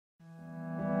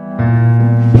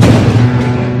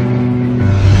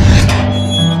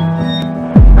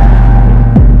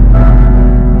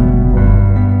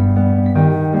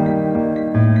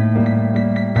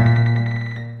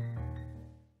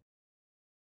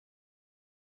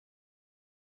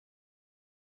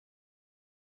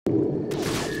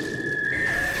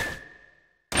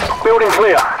Building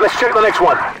clear. Let's check the next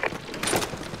one.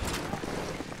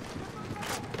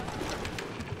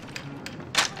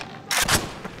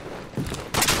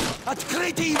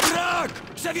 Открытый враг!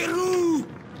 Заверу!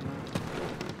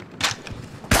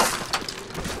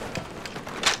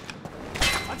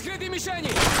 Открытые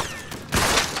мишени!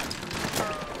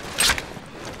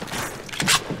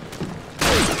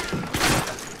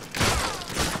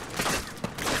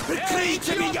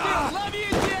 Прикройте меня!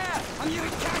 Ловите!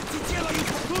 Американцы делают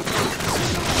попутку!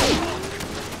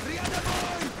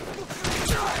 Рядовой!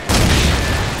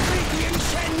 Открытые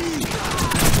мишени!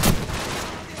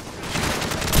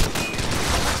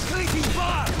 Открытый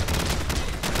бар!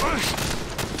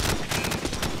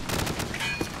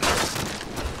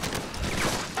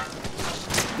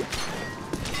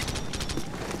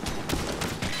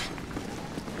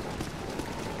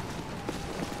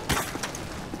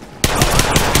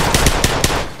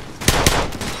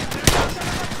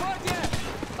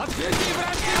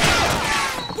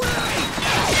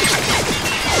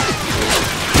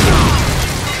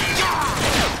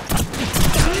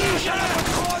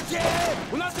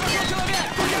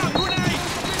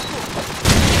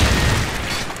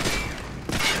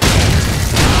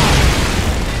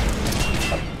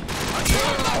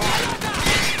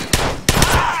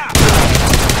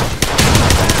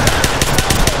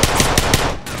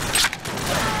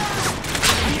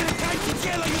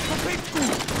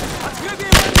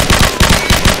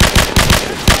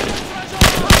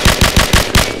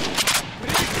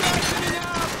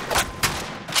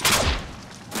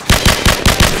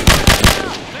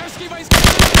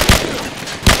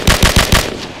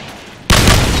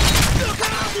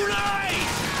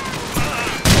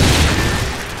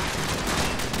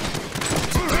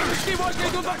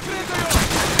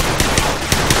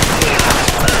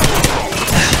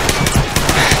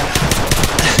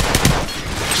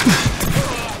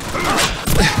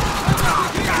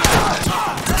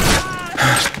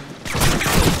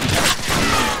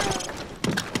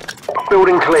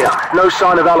 Building clear. No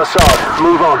sign of Al-Assad.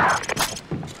 Move on.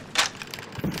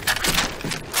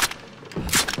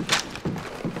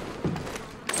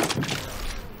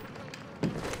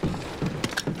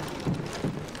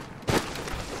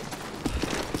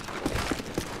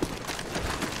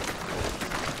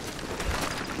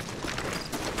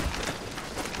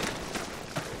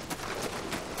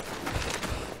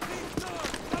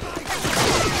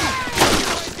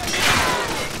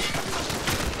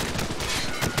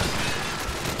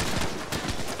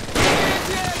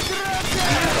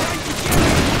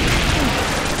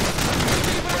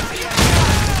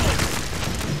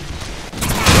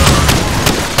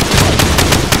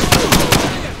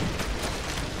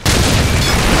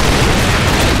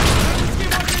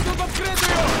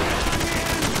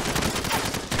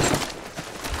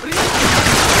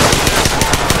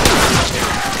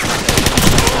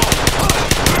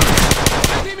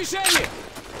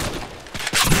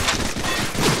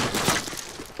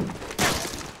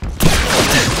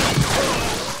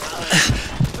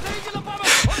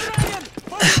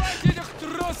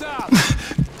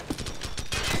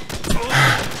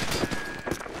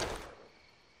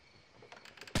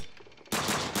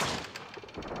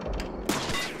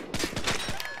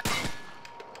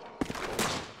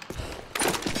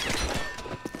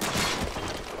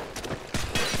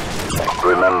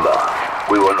 Remember,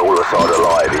 we want Jdৰীষ্টɁ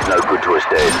alive. He's no good to us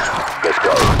dead. Let's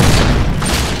go.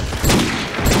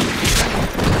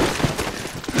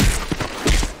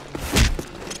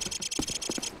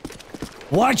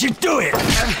 Why'd you do it?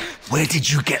 Where did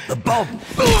you get the bomb?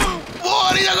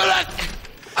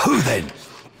 Who then?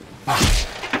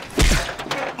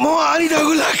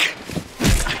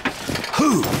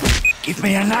 Who? Give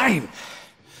me a name.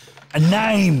 A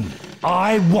name.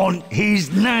 I want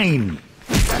his name.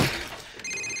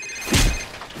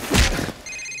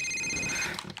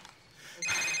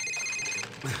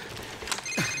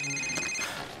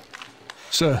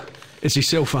 Sir, it's his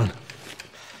cell phone.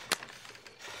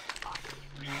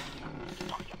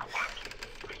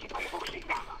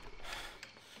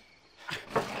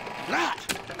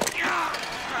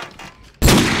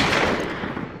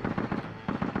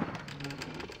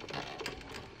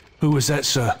 Who was that,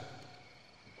 sir?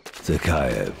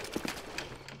 Zakhaev.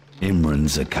 Imran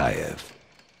Zakhaev.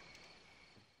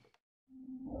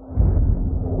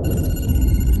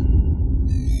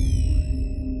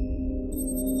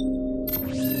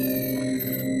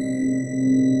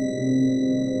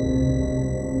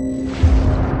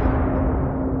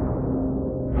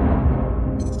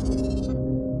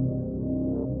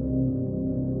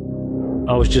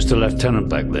 I was just a lieutenant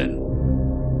back then,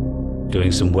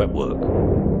 doing some wet work.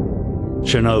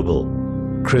 Chernobyl,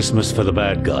 Christmas for the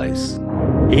bad guys.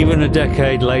 Even a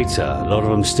decade later, a lot of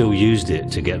them still used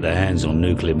it to get their hands on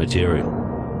nuclear material.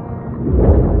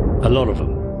 A lot of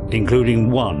them, including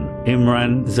one,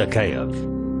 Imran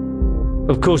Zakhaev.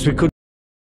 Of course, we couldn't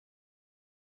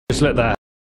just let that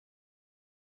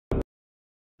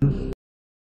happen.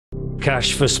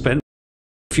 Cash for spent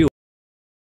fuel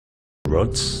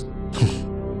rods.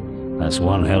 That's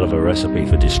one hell of a recipe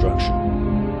for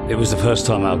destruction. It was the first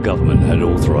time our government had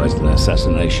authorized an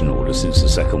assassination order since the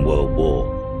Second World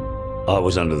War. I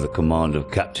was under the command of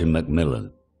Captain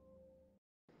Macmillan.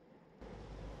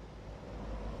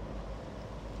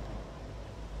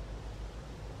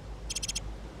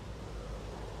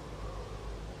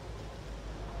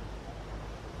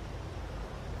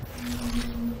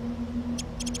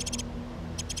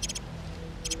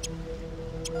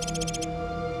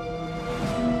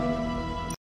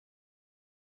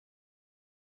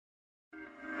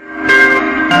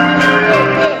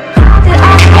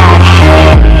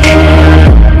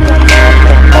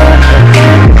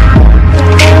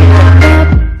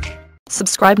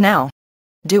 Subscribe now.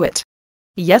 Do it.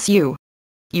 Yes, you.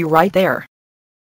 You right there.